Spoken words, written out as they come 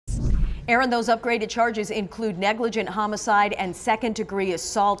Aaron, those upgraded charges include negligent homicide and second-degree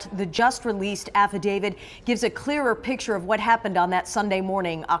assault. The just-released affidavit gives a clearer picture of what happened on that Sunday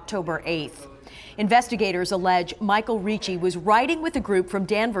morning, October 8th. Investigators allege Michael Ricci was riding with a group from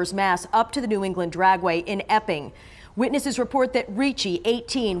Danvers, Mass. Up to the New England Dragway in Epping. Witnesses report that Ricci,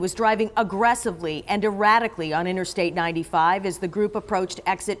 18, was driving aggressively and erratically on Interstate 95 as the group approached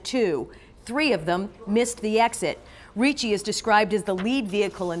exit 2. 3 of them missed the exit. Ricci is described as the lead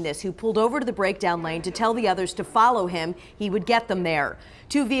vehicle in this, who pulled over to the breakdown lane to tell the others to follow him. He would get them there.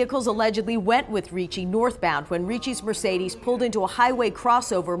 2 vehicles allegedly went with Ricci northbound when Ricci's Mercedes pulled into a highway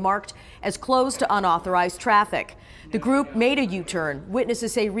crossover marked as closed to unauthorized traffic. The group made a U-turn.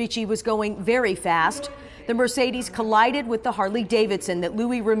 Witnesses say Ricci was going very fast. The Mercedes collided with the Harley-Davidson that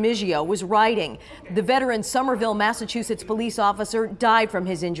Louis Remigio was riding. The veteran Somerville, Massachusetts police officer died from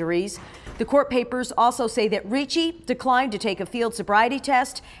his injuries. The court papers also say that Ricci declined to take a field sobriety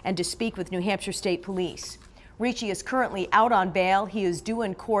test and to speak with New Hampshire State Police. Ricci is currently out on bail. He is due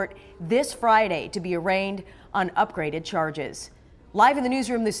in court this Friday to be arraigned on upgraded charges. Live in the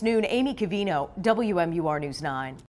newsroom this noon, Amy Cavino, WMUR News 9.